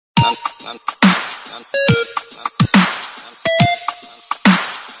What's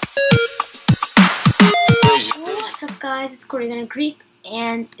up guys, it's Corey Gonna Creep,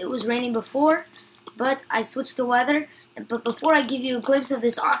 and it was raining before, but I switched the weather. But before I give you a glimpse of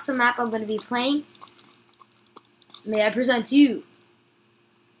this awesome map I'm going to be playing, may I present to you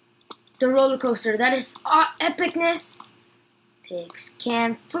the roller coaster that is epicness. Pigs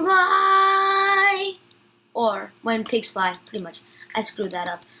can fly, or when pigs fly, pretty much. I screwed that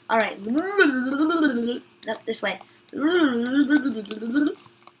up. Alright, up this way.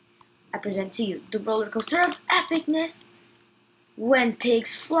 I present to you the roller coaster of epicness. When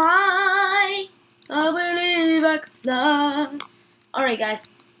pigs fly, I believe I can fly. Alright guys,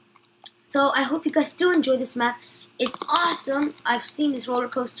 so I hope you guys do enjoy this map. It's awesome. I've seen this roller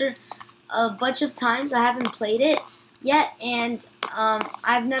coaster a bunch of times. I haven't played it yet, and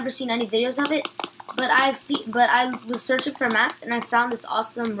I've never seen any videos of it. But I was searching for maps, and I found this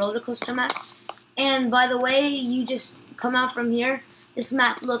awesome roller coaster map. And by the way, you just come out from here. This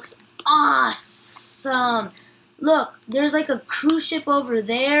map looks awesome. Look, there's like a cruise ship over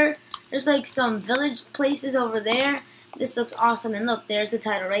there. There's like some village places over there. This looks awesome. And look, there's the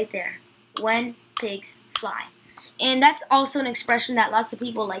title right there. When pigs fly. And that's also an expression that lots of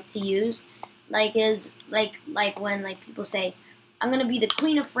people like to use. Like when people say, I'm gonna be the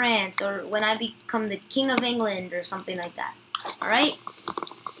Queen of France, or when I become the King of England, or something like that. Alright?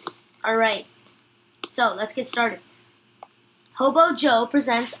 Alright. So let's get started. Hobo Joe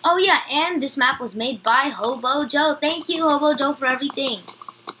presents. Oh yeah, and this map was made by Hobo Joe. Thank you, Hobo Joe, for everything.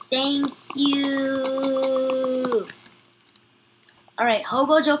 Thank you. Alright,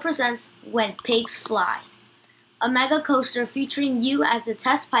 Hobo Joe presents When Pigs Fly. A mega coaster featuring you as the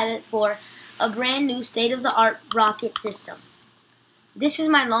test pilot for a brand new state-of-the-art rocket system. This is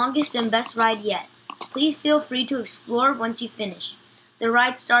my longest and best ride yet. Please feel free to explore once you finish. The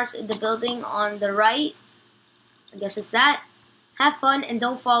ride starts in the building on the right. I guess it's that. Have fun and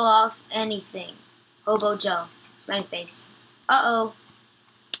don't fall off anything. Hobo Joe. Smiley face. Uh-oh.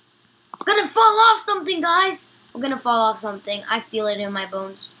 I'm gonna fall off something, guys. I'm gonna fall off something. I feel it in my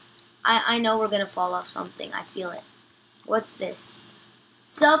bones. I know we're gonna fall off something. I feel it. What's this?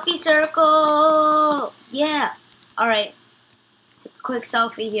 Selfie circle! Yeah. Alright. Take a quick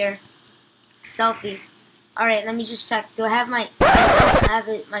selfie here. Selfie. Alright, let me just check. Do I have my... I don't have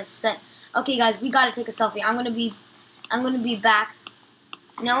it, my set. Okay, guys, we gotta take a selfie. I'm gonna be back.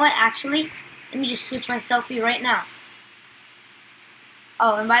 You know what, actually? Let me just switch my selfie right now.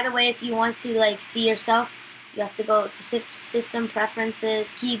 Oh, and by the way, if you want to, like, see yourself, you have to go to System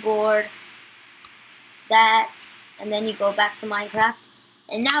Preferences, Keyboard, that, and then you go back to Minecraft.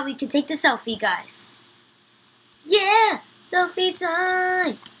 And now we can take the selfie, guys. Yeah! Selfie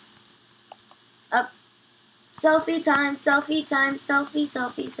time! Up. Selfie time, selfie time, selfie,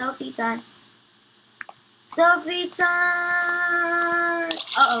 selfie, selfie time. Selfie time!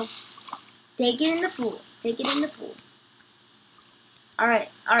 Uh-oh. Take it in the pool. Take it in the pool. Alright,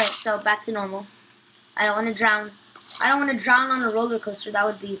 so back to normal. I don't want to drown. I don't want to drown on a roller coaster. That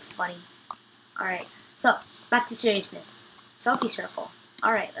would be funny. Alright, so back to seriousness. Selfie circle.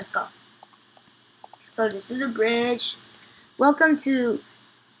 Alright, let's go. So this is the bridge. Welcome to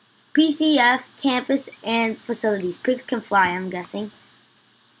PCF Campus and Facilities. Pigs can fly, I'm guessing.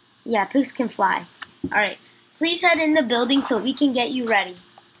 Yeah, pigs can fly. Alright, please head in the building so we can get you ready.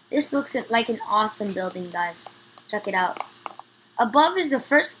 This looks like an awesome building, guys. Check it out. Above is the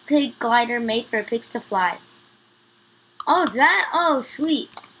first pig glider made for pigs to fly. Oh, is that? Oh,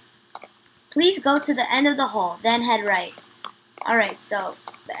 sweet. Please go to the end of the hall, then head right. Alright, so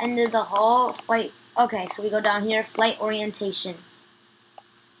the end of the hall, flight. Okay, so we go down here, flight orientation.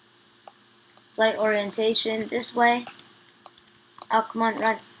 Flight orientation this way. Oh, come on,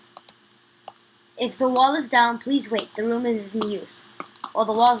 run. If the wall is down, please wait. The room is in use. Well,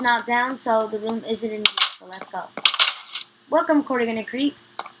 the wall's not down, so the room isn't in use. So let's go. Welcome, Corey Gonna Creep.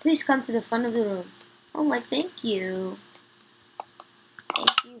 Please come to the front of the room. Oh my, thank you.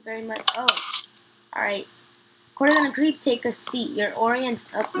 Thank you very much. Oh, alright. Corey Gonna Creep, take a seat. Let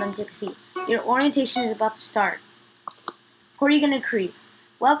me take a seat. Your orientation is about to start. Corey Gonna Creep.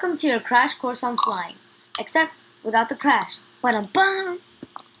 Welcome to your crash course on flying. Except without the crash. Ba-dum-bum!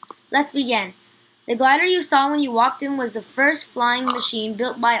 Let's begin. The glider you saw when you walked in was the first flying machine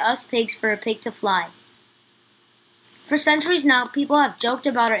built by us pigs for a pig to fly. For centuries now, people have joked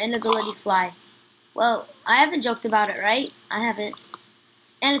about our inability to fly. Well, I haven't joked about it, right? I haven't.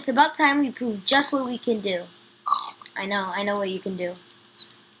 And it's about time we prove just what we can do. I know what you can do. ...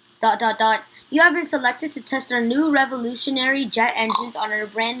 You have been selected to test our new revolutionary jet engines on our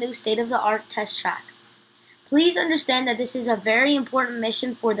brand new state-of-the-art test track. Please understand that this is a very important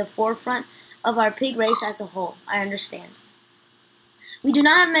mission for the forefront of our pig race as a whole. I understand. We do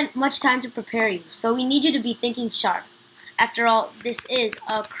not have much time to prepare you, so we need you to be thinking sharp. After all, this is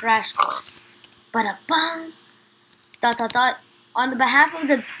a crash course. Ba-da-bum! Dot dot dot. On the behalf of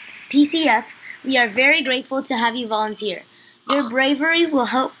the PCF, we are very grateful to have you volunteer. Your bravery will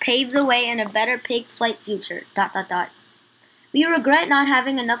help pave the way in a better pig flight future. Dot dot dot. We regret not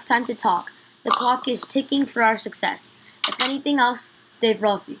having enough time to talk. The clock is ticking for our success. If anything else, stay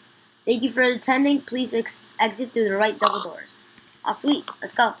frosty. Thank you for attending. Please exit through the right double doors. Oh, sweet.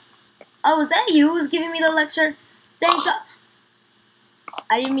 Let's go. Oh, is that you who's giving me the lecture? Thanks.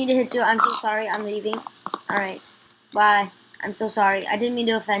 I didn't mean to hit you. I'm so sorry. I'm leaving. Alright. Bye. I'm so sorry. I didn't mean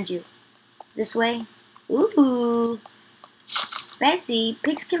to offend you. This way. Ooh. Fancy.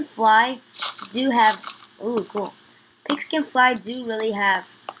 Pigs can fly. Do have. Ooh, cool. Pigs can fly. Do really have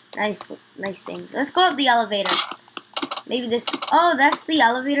nice things. Let's go up the elevator. Maybe this. Oh, that's the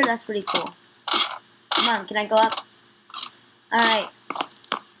elevator. That's pretty cool. Come on. Can I go up? Alright.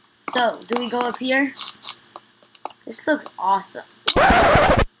 So, do we go up here? This looks awesome.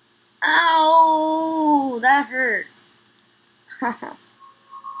 Ow! That hurt.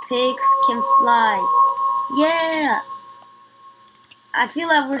 Pigs can fly. Yeah! I feel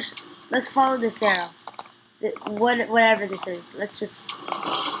like let's follow this arrow. Whatever this is. Let's just...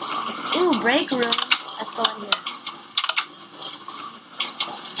 Ooh, break room. Let's go in here.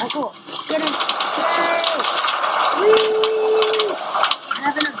 Oh, cool. Get in. Yay! Whee!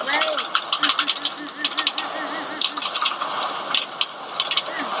 Having a break.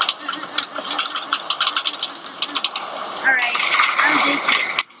 Alright, I'm dizzy.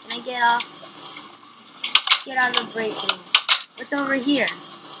 Can I get off? Get out of the break room. What's over here?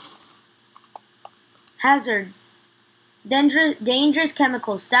 Hazard. Dangerous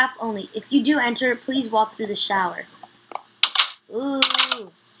chemicals. Staff only. If you do enter, please walk through the shower. Ooh.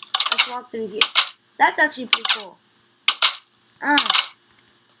 Let's walk through here. That's actually pretty cool.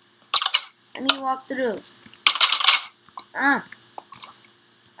 Let me walk through.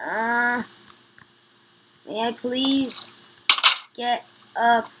 May I please get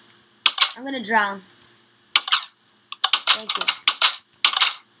up? I'm gonna drown. Thank you.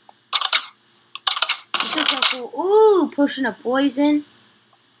 This is so cool. Ooh, potion of poison.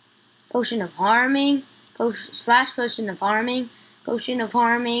 Potion of harming. Splash potion of harming. Potion of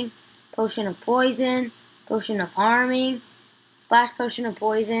harming. Potion of poison. Potion of harming. Splash potion of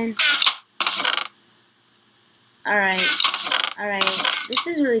poison. Alright. Alright. This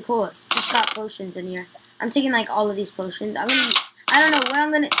is really cool. It's just got potions in here. I'm taking like all of these potions. I don't know where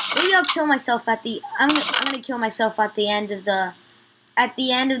I'm gonna. Maybe I'll kill myself at the. I'm gonna kill myself at the end of the. At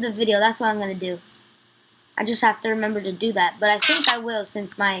the end of the video. That's what I'm gonna do. I just have to remember to do that. But I think I will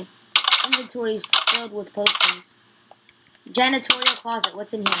since my inventory is filled with potions. Janitorial closet.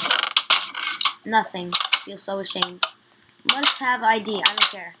 What's in here? Nothing. Feel so ashamed. Must have ID. I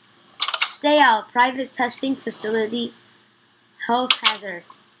don't care. Stay out. Private testing facility. Health hazard.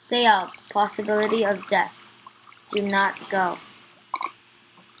 Stay out. Possibility of death. Do not go.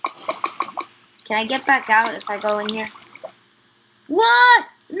 Can I get back out if I go in here? What?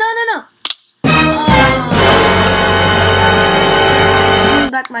 No. Oh. Give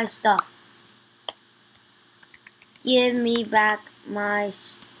me back my stuff. Give me back my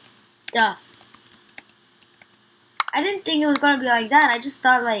stuff. I didn't think it was gonna be like that. I just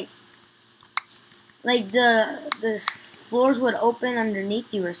thought like the floors would open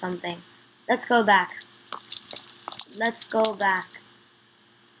underneath you or something. Let's go back. Let's go back.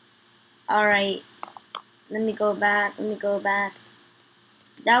 Alright. Let me go back.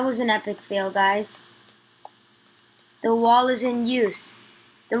 That was an epic fail, guys. The wall is in use.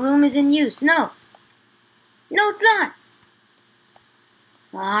 The room is in use. No. No, it's not.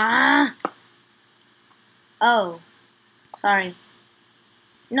 Ah. Oh. Sorry.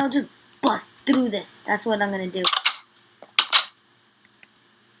 No, just bust through this. That's what I'm gonna do.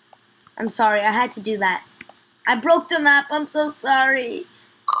 I'm sorry. I had to do that. I broke the map. I'm so sorry.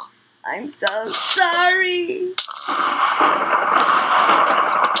 I'm so sorry.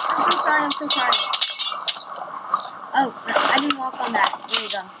 I'm so sorry. Oh, I didn't walk on that. There you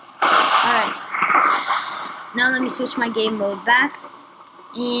go. Alright. Now let me switch my game mode back.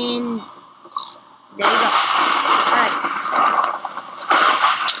 And there you go. Alright.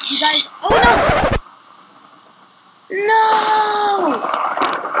 You guys. Oh no! No!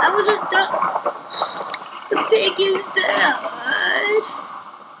 I was just the pig is dead.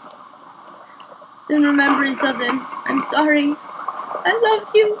 In remembrance of him. I'm sorry. I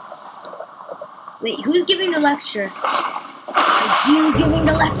loved you. Wait, who's giving the lecture? Are you giving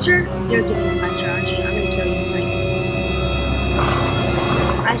the lecture? You're giving the lecture, aren't you? I'm gonna kill you.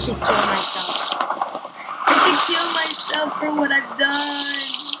 I should kill myself. I should kill myself for what I've done.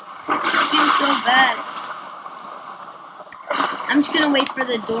 I feel so bad. I'm just gonna wait for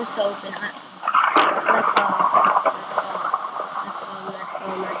the doors to open. Let's go. Let's go. Let's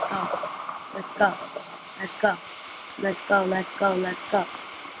go. Let's go. Let's go. Let's go. Let's go. Let's go. Let's go.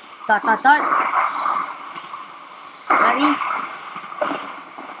 Dot dot dot. Ready?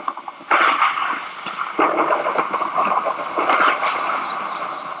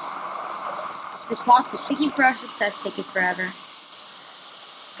 The clock is ticking for our success. Take it forever.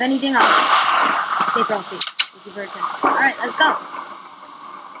 If anything else, stay frosty. Thank you for attention. Alright, let's go.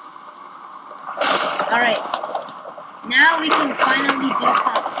 Alright. Now we can finally do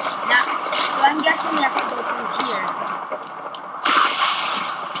something. Now, so I'm guessing we have to go through here.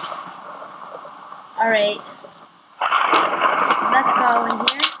 Alright. Let's go in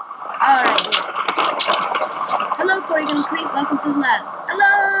here. Alright. Hello, Corrigan Creek. Welcome to the lab.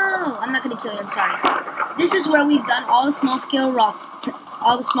 Hello! I'm not gonna kill you, I'm sorry. This is where we've done all the small-scale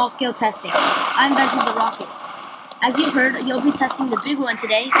testing. I invented the rockets. As you've heard, you'll be testing the big one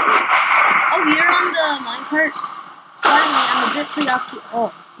today. Oh, you're on the minecart? Pardon me, I'm a bit preoccupied.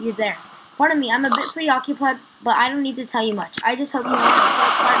 Oh, you're there. Pardon me, I'm a bit preoccupied, but I don't need to tell you much. I just hope you know how to put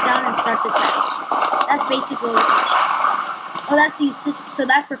a cart down and start the test. That's basic roller coaster stuff. Oh, so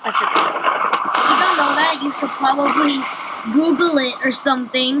that's Professor P. If you don't know that, you should probably Google it or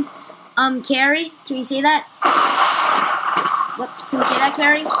something. Carrie, can you say that? What, can we say that,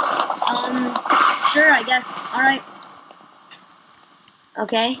 Carrie? Sure, I guess. Alright.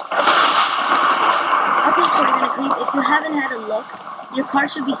 Okay. Okay, Corrigan Creep, if you haven't had a look, your card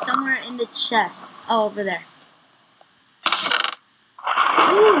should be somewhere in the chest. Oh, over there.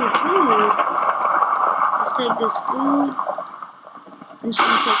 Ooh, food. Let's take this food. I'm just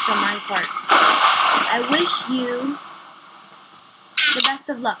gonna take some minecarts. I wish you the best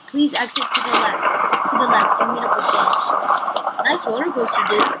of luck. Please exit to the left. To the left. You'll meet up with Dan. Nice roller coaster,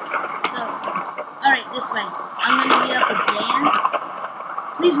 dude. So, alright, this way. I'm gonna meet up with Dan.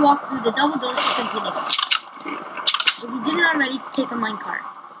 Please walk through the double doors to continue. If you didn't already, take a minecart.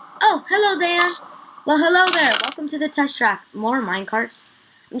 Oh, hello, Dan. Well, hello there. Welcome to the test track. More minecarts.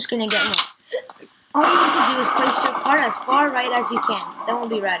 I'm just gonna get more. All you need to do is place your cart as far right as you can. Then we'll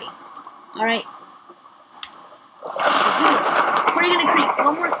be ready. Alright. Let's do this. Corrigan Creek,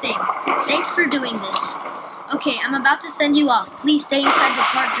 one more thing. Thanks for doing this. Okay, I'm about to send you off. Please stay inside the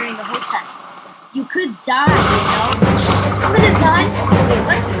cart during the whole test. You could die, you know. I'm gonna die? Wait,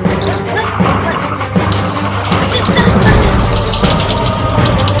 what? What? This sounds like this.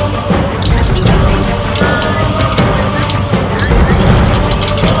 I think you'll be fine.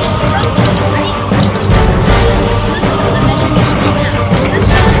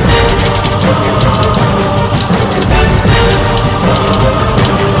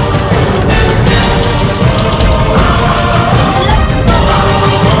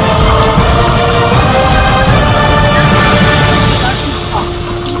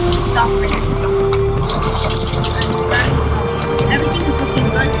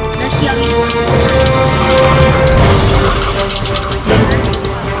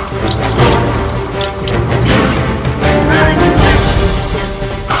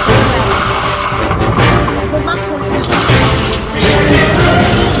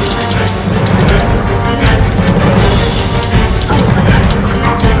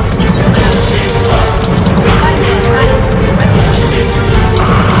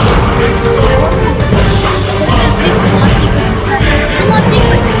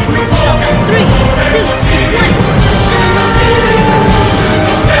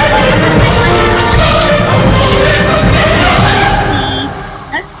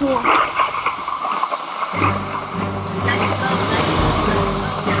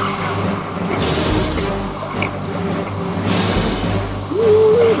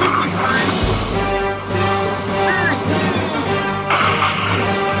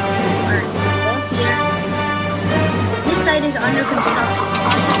 Is under construction.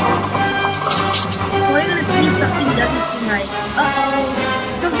 We're gonna clean something doesn't seem right.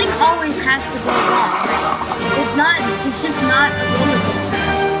 Uh-oh. Something always has to go wrong. If not, it's just not a roller coaster.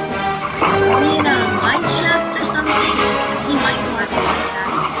 Are we in a mine shaft or something? I see mine carts in mine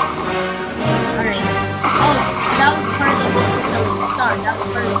shaft. Alright. Oh, that was part of the whole facility. Sorry, that was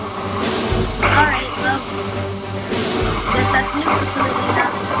part of the whole facility. Alright, well, guess that's the new facility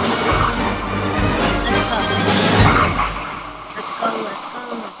now. Let's go. Let's go.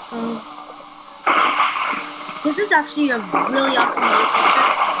 This is actually a really awesome roller coaster.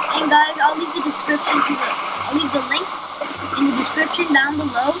 And guys, I'll leave the link in the description down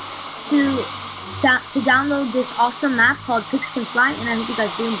below to to download this awesome map called Pigs Can Fly, and I hope you guys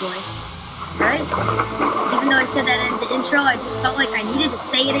do enjoy. Alright? Even though I said that in the intro, I just felt like I needed to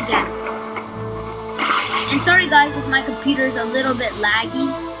say it again. And sorry guys if my computer is a little bit laggy.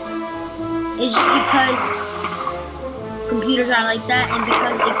 It's just because computers are like that, and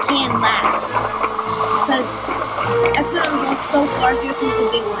because it can lag. Because excellent results so far. Here comes the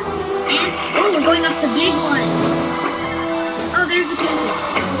big one. And oh, we're going up the big one. Oh, there's the campus.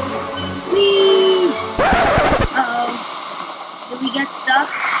 Whee! Uh-oh. Did we get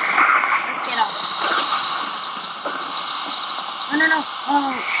stuck? Let's get up. Oh, no.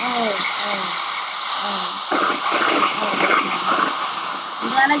 Oh. I'm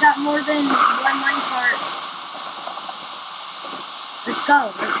glad I got more than one minecart. Let's go.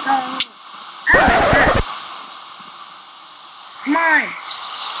 Ah! Come on.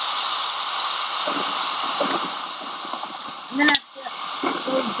 I'm gonna have to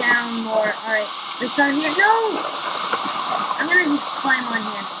go down more. Alright, let's start here. No! I'm gonna just climb on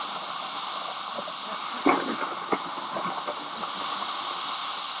here.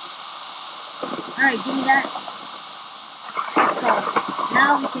 Alright, give me that. Let's go.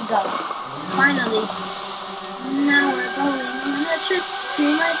 Now we can go. Finally. Now we're going on a trip to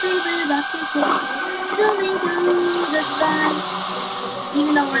my favorite rocket ship. Zooming through the sky.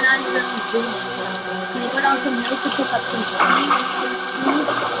 Even though we're not even zooming. Can we go down some hills to pick up some speed?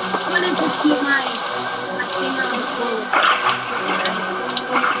 Please? I'm gonna just keep my finger on the floor.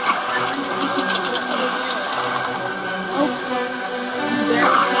 I wonder if we can make it up these hills. Oh, you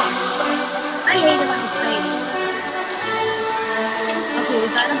barely can. I hate it when it's raining. Okay, we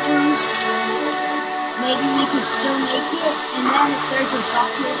got a boost. Maybe we could still make it, and then if there's a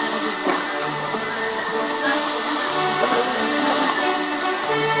drop here, that'll be good.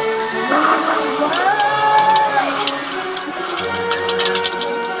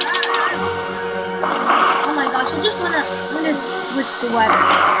 Oh my gosh, I just wanna switch the weather.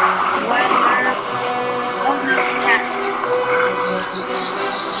 Oh no, cats.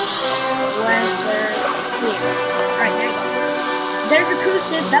 Weather clear. Alright, there you go. There's a cruise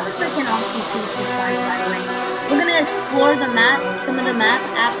ship. That looks like an awesome cruise ship, by the way. We're gonna explore the map, some of the map,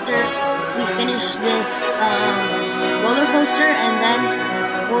 after we finish this roller coaster, and then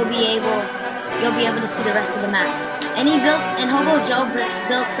you'll be able to see the rest of the map. And Hobo Joe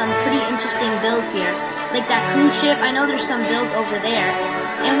built some pretty interesting builds here, like that cruise ship. I know there's some builds over there,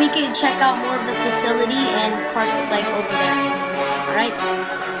 and we can check out more of the facility and parts like over there. All right.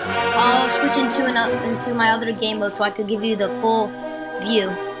 I'll switch into my other game mode so I could give you the full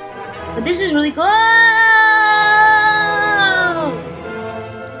view. But this is really cool.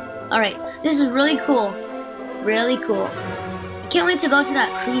 Alright, this is really cool. Really cool. I can't wait to go to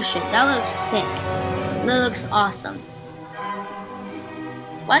that cruise ship. That looks sick. That looks awesome.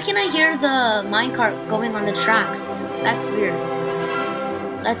 Why can't I hear the minecart going on the tracks? That's weird.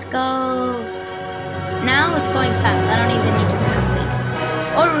 Let's go. Now it's going fast. I don't even need to pick up pace.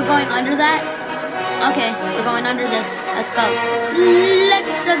 Or we're going under that? Okay, we're going under this. Let's go.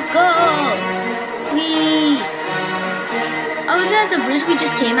 Let's go! Whee! Oh, is that the bridge we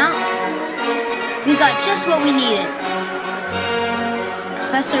just came out? We got just what we needed.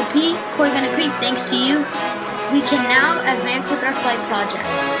 Professor P, Corrigan Creek, thanks to you, we can now advance with our flight project.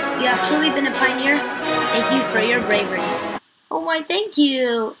 You have truly been a pioneer. Thank you for your bravery. Oh my, thank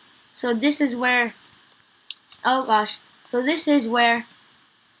you! So this is where... Oh gosh. So this is where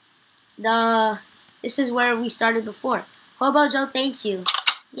we started before. Hobo Joe thanks you.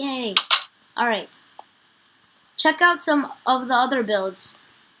 Yay. Alright. Check out some of the other builds.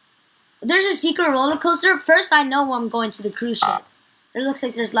 There's a secret roller coaster. First, I know I'm going to the cruise ship. It looks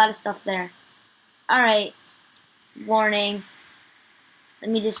like there's a lot of stuff there. Alright. Warning.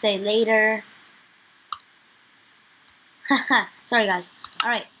 Let me just say later. Haha. Sorry guys.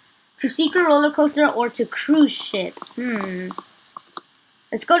 Alright. To secret roller coaster or to cruise ship?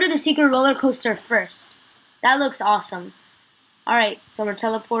 Let's go to the secret roller coaster first. That looks awesome. Alright, so we're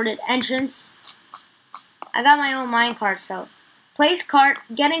teleported. Entrance. I got my own minecart, so. Place cart,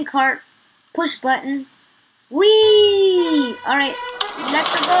 get in cart, push button. Whee! Alright,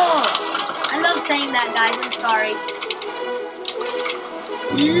 let's go. I love saying that, guys. I'm sorry.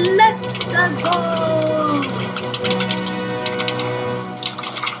 Let's go.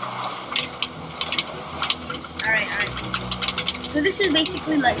 Alright. So this is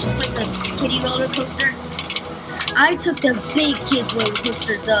basically just like a kiddie roller coaster. I took the big kids roller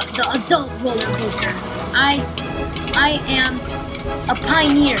coaster, the adult roller coaster. I am a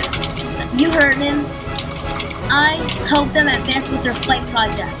pioneer. You heard him. I helped them advance with their flight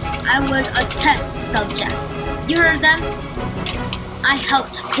project. I was a test subject. You heard them? I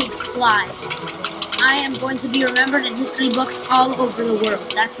helped pigs fly. I am going to be remembered in history books all over the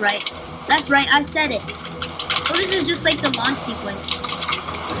world. That's right. That's right, I said it. Oh, this is just like the launch sequence.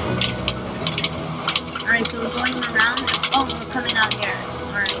 Alright, so we're going around. Oh, we're coming out here.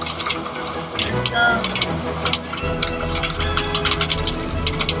 Alright. Let's go.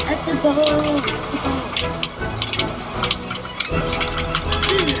 Let's go.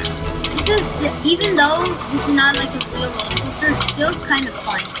 Even though this is not like a real roller coaster, it's still kind of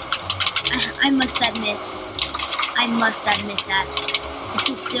fun. I must admit. I must admit that. This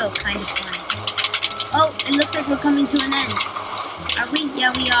is still kind of fun. Oh, it looks like we're coming to an end. Are we?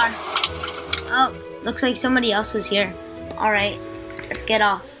 Yeah, we are. Oh, looks like somebody else was here. Alright, let's get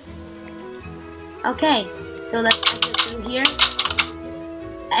off. Okay, so let's exit through here.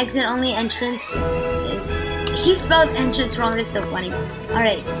 Exit only, entrance is... He spelled entrance wrong, it's so funny.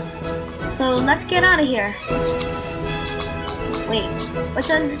 Alright, so let's get out of here. Wait, what's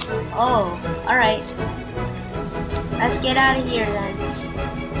on... Oh, alright. Let's get out of here then.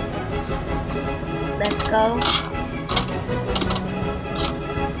 Let's go.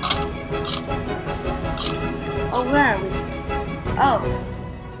 Oh, where are we? Oh.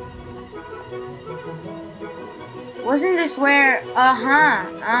 Wasn't this where...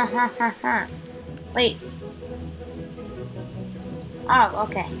 Wait. Oh,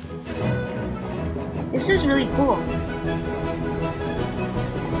 okay. This is really cool.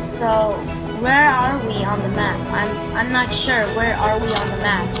 So, where are we on the map? I'm not sure. Where are we on the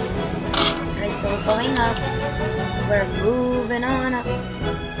map? Alright, so we're going up. We're moving on up.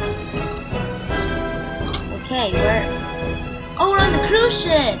 Okay, oh, we're on the cruise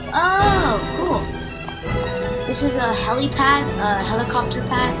ship. Oh, cool. This is a helipad, a helicopter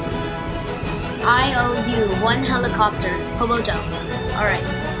pad. IOU, one helicopter, Hoboto. Alright.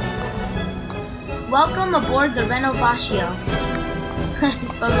 Welcome aboard the Renovatio. He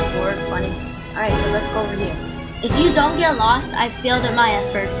spelled aboard, funny. Alright, so let's go over here. If you don't get lost, I failed at my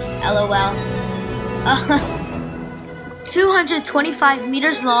efforts. LOL. 225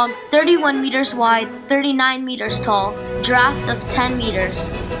 meters long, 31 meters wide, 39 meters tall, draft of 10 meters.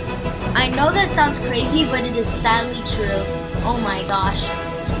 I know that sounds crazy, but it is sadly true. Oh my gosh.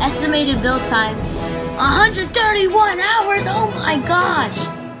 Estimated build time, 131 hours, oh my gosh.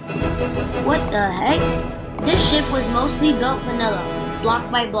 What the heck? This ship was mostly built vanilla, block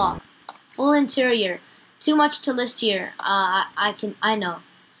by block. Full interior. Too much to list here. I know.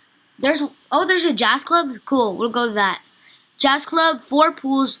 There's a jazz club? Cool, we'll go to that. Jazz club, 4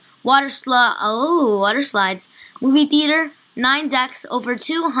 pools, water slides, movie theater, 9 decks, over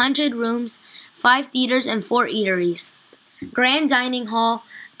 200 rooms, 5 theaters, and 4 eateries. Grand dining hall,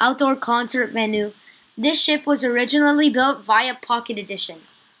 outdoor concert venue. This ship was originally built via Pocket Edition.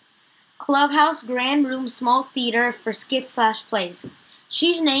 Clubhouse, grand room, small theater for skits/plays.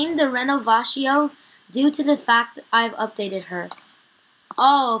 She's named the Renovatio due to the fact that I've updated her.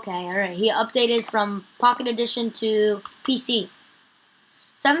 Oh, okay, alright. He updated from Pocket Edition to PC.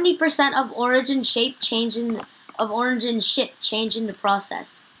 70% of origin ship change in the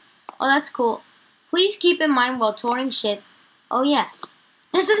process. Oh, that's cool. Please keep in mind while touring ship. Oh yeah.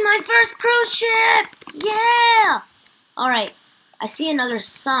 This is my first cruise ship! Yeah! Alright. I see another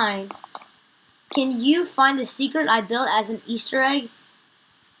sign. Can you find the secret I built as an Easter egg?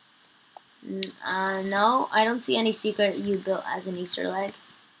 No, I don't see any secret you built as an Easter egg.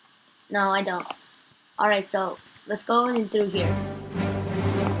 No, I don't. Alright, so let's go in through here.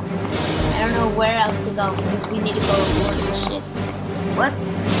 I don't know where else to go. We need to go aboard the ship. What?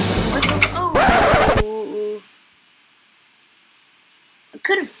 Oh! I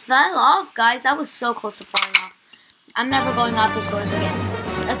could have fell off, guys. I was so close to falling off. I'm never going out those doors again.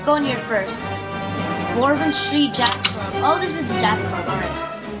 Let's go in here first. Bourbon Street Jazz Club. Oh, this is the Jazz Club. Alright.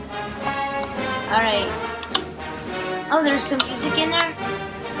 Alright. Oh, there's some music in there?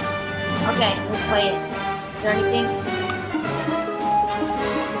 Okay, let's play it. Is there anything?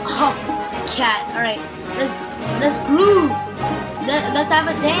 Oh, cat. Alright. Let's groove. Let's have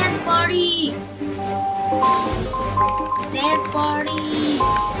a dance party. Dance party.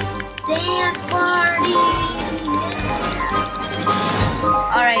 Dance party.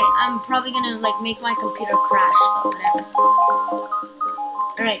 Alright, I'm probably gonna make my computer crash, but whatever.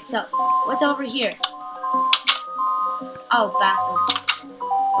 Alright, so what's over here? Oh, bathroom.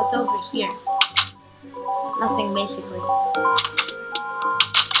 What's over here? Nothing, basically.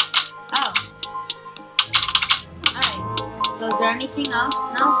 Oh. Alright. So is there anything else?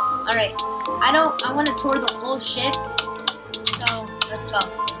 No? Alright. I want to tour the whole ship. So, let's go.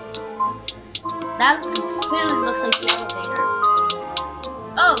 That clearly looks like the elevator.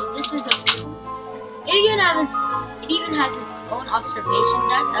 Oh, this is a room. It even has its own observation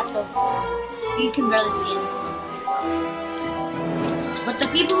deck. That's so cool. You can barely see anything. But the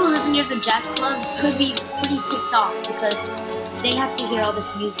people who live near the jazz club could be pretty ticked off because they have to hear all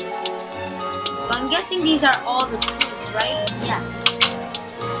this music. So I'm guessing these are all the clues, right? Yeah.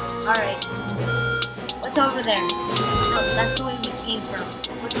 Alright. What's over there? No, that's the way we came from.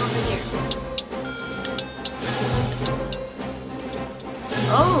 What's over here?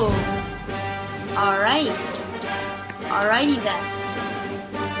 Oh. Alright. Alrighty then.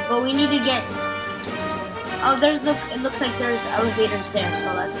 But we need to get... Oh, it looks like there's elevators there,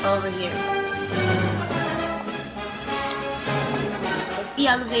 so let's go over here. Take the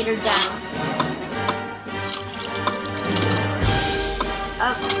elevator down.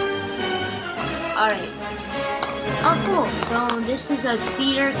 Up. Alright. Oh, cool. So this is a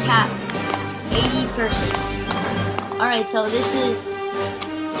theater cap. 80 persons. Alright, so this is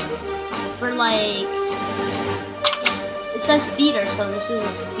for like... It says theater, so this is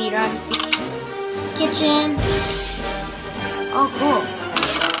a theater I'm seeing. Kitchen. Oh, cool.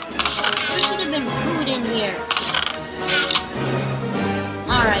 There should have been food in here.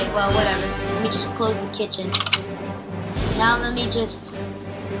 Alright, well, whatever. Let me just close the kitchen. Now let me just...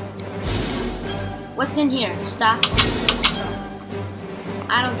 What's in here? Staff?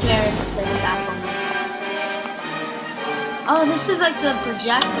 I don't care if it says staff only. Oh, this is like the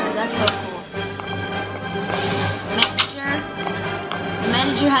projector. That's so cool. The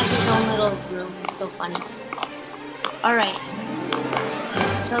manager has his own little room. It's so funny. Alright.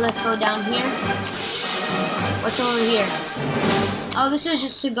 So let's go down here. What's over here? Oh, this is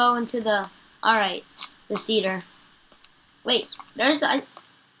just to go into the... Alright. The theater. Wait. There's a...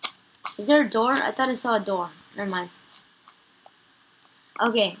 Is there a door? I thought I saw a door. Never mind.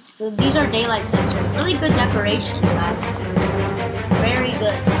 Okay. So these are daylight sensors. Really good decoration, guys. Very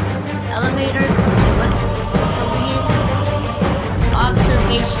good. Elevators. Okay, what's over here?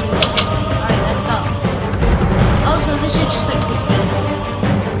 Observation deck. Alright, let's go. Oh, so this is just like the scene.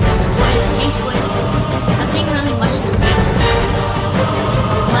 Squids. Hey, squids. Nothing really much to see.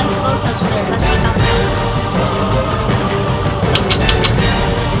 Lifeboats upstairs. Let's check out the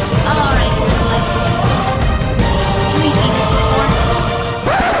alright, here's the lifeboats. Have you seen this before?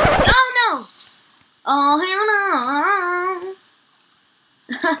 Oh, no! Oh, hell no!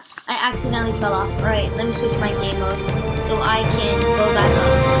 I accidentally fell off. Alright, let me switch my game mode so I can go back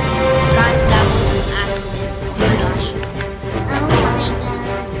up. Guys, that was an accident. Oh my gosh. Oh my gosh.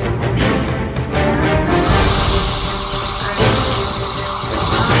 Alright.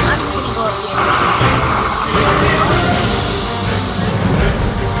 I'm just gonna go up here.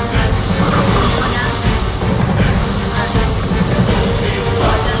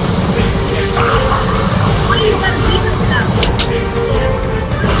 What are you gonna beat us now?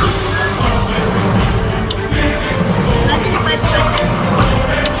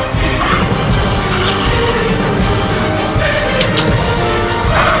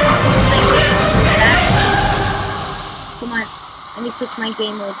 Come on, let me switch my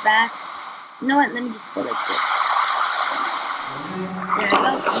game mode back. You know what? Let me just go like this. There we go.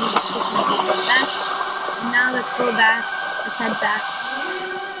 Let me just switch my game mode back. And now let's go back. Let's head back.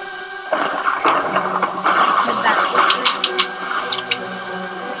 Let's head back this way.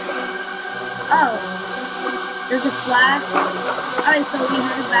 Oh. There's a flag. Alright, so we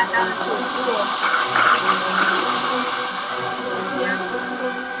headed back out into the pool. Here.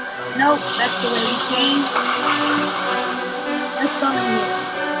 Nope, that's the way we came. Let's go in here.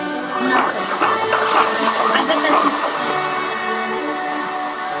 Nothing. I bet that's just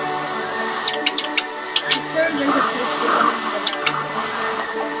I'm sure there's a place to go in there.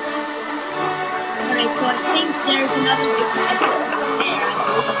 Alright, so I think there's another way to exit over there, I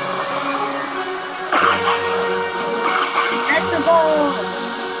believe. Let's go!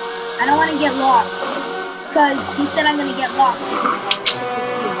 I don't want to get lost. Because he said I'm going to get lost because this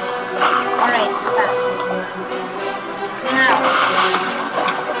is huge. Alright, back. So now,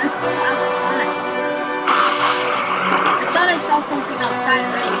 let's go outside. I thought I saw something outside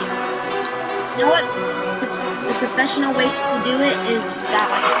right here. You know what? The professional way to do it is that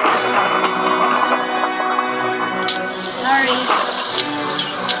way. Sorry.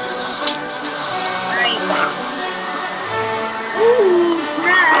 Alright. Ooh,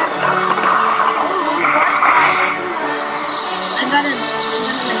 snap! Oh, I gotta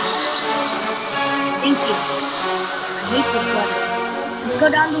thank you. I hate this water. Let's go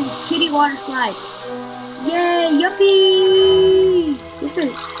down the kitty water slide. Yay, yuppie! This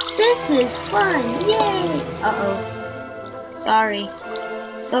is fun, yay! Uh-oh. Sorry.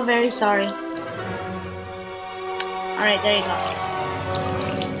 So very sorry. Alright, there you go.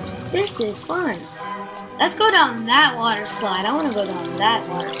 This is fun. Let's go down that water slide. I want to go down that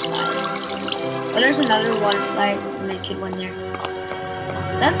water slide. Oh, there's another water slide. Naked one there.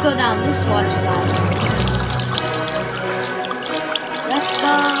 Let's go down this water slide. Let's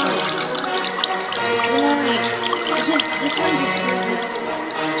go. This one's just really cool.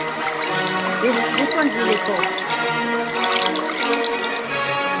 This one's really cool.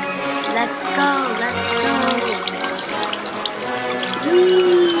 Let's go. Let's go.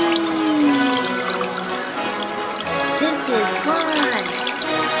 Whee! This is fun.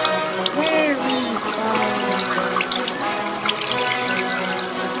 Very fun.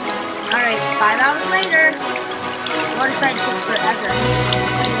 Alright, 5 hours later. Water slide takes forever.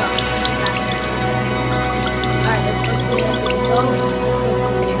 Alright, let's go to the end of the boat.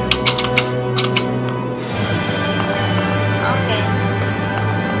 Okay.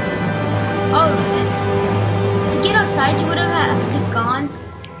 Oh, to get outside you would have to gone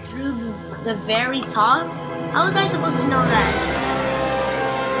through the very top. How was I supposed to know that?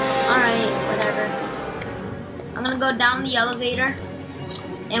 Alright, whatever. I'm gonna go down the elevator.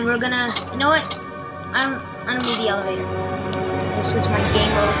 And we're gonna, you know what? I'm gonna move the elevator. I'm gonna switch my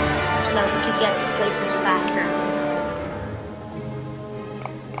game mode so that we can get to places faster.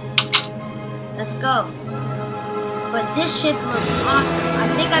 Let's go. But this ship looks awesome.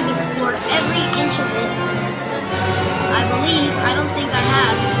 I think I've explored every inch of it. I don't think I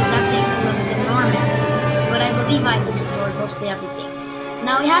have because that thing looks enormous. But I believe I've explored mostly everything.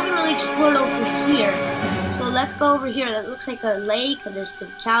 Now we haven't really explored over here. So let's go over here. That looks like a lake. There's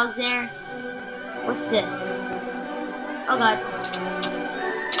some cows there. What's this? Oh god.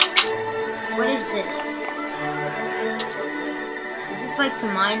 What is this? Is this like to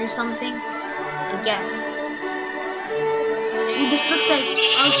mine or something? I guess. Ooh, this looks like...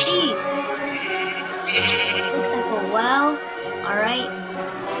 Oh, sheep. Looks like a well. Alright.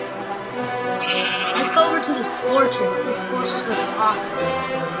 Let's go over to this fortress. This fortress looks awesome.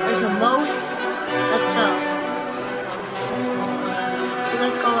 There's a moat. Let's go. So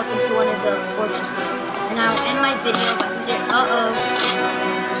let's go up into one of the fortresses. And I'll end my video by staring. Uh-oh.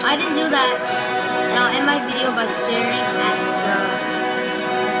 I didn't do that. And I'll end my video by staring at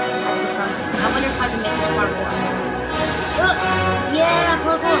the something. I wonder if I can make this parkour. Oh, yeah,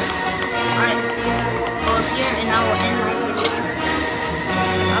 parkour. Alright. Go up here and I will end my video.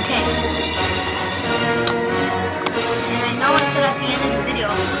 Okay. And I know I said at the end of the video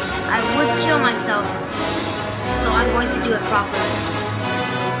I would kill myself, so I'm going to do it properly.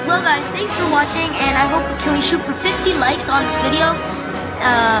 Well guys, thanks for watching, and I hope can we shoot for 50 likes on this video.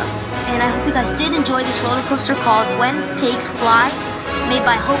 And I hope you guys did enjoy this roller coaster called When Pigs Fly, made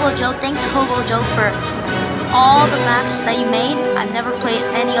by Hobo Joe. Thanks Hobo Joe for all the maps that you made. I've never played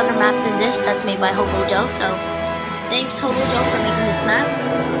any other map than this that's made by Hobo Joe, so thanks Hobo Joe for making this map.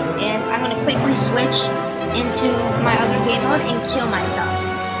 And I'm going to quickly switch into my other game mode and kill myself.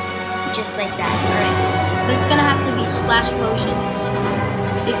 Just like that, alright. But it's gonna have to be splash potions.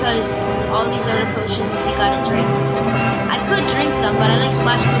 Because all these other potions you gotta drink. I could drink some, but I like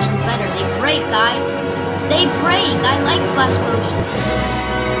splash potions better. They break, guys. They break. I like splash potions.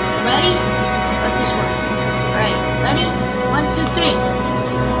 Ready? What's this one? Alright, ready? 1, 2, 3.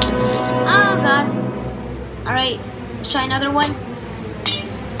 Oh god. Alright, let's try another one.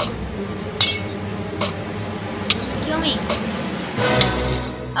 Kill me.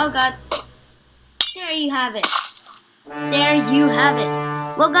 Oh god. There you have it. There you have it.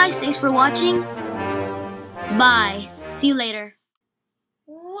 Well guys, thanks for watching. Bye. See you later.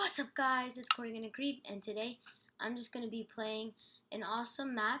 What's up guys? It's Corey Gonna Creep, and today I'm just gonna be playing an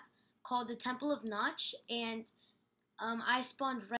awesome map called the Temple of Notch, and I spawned right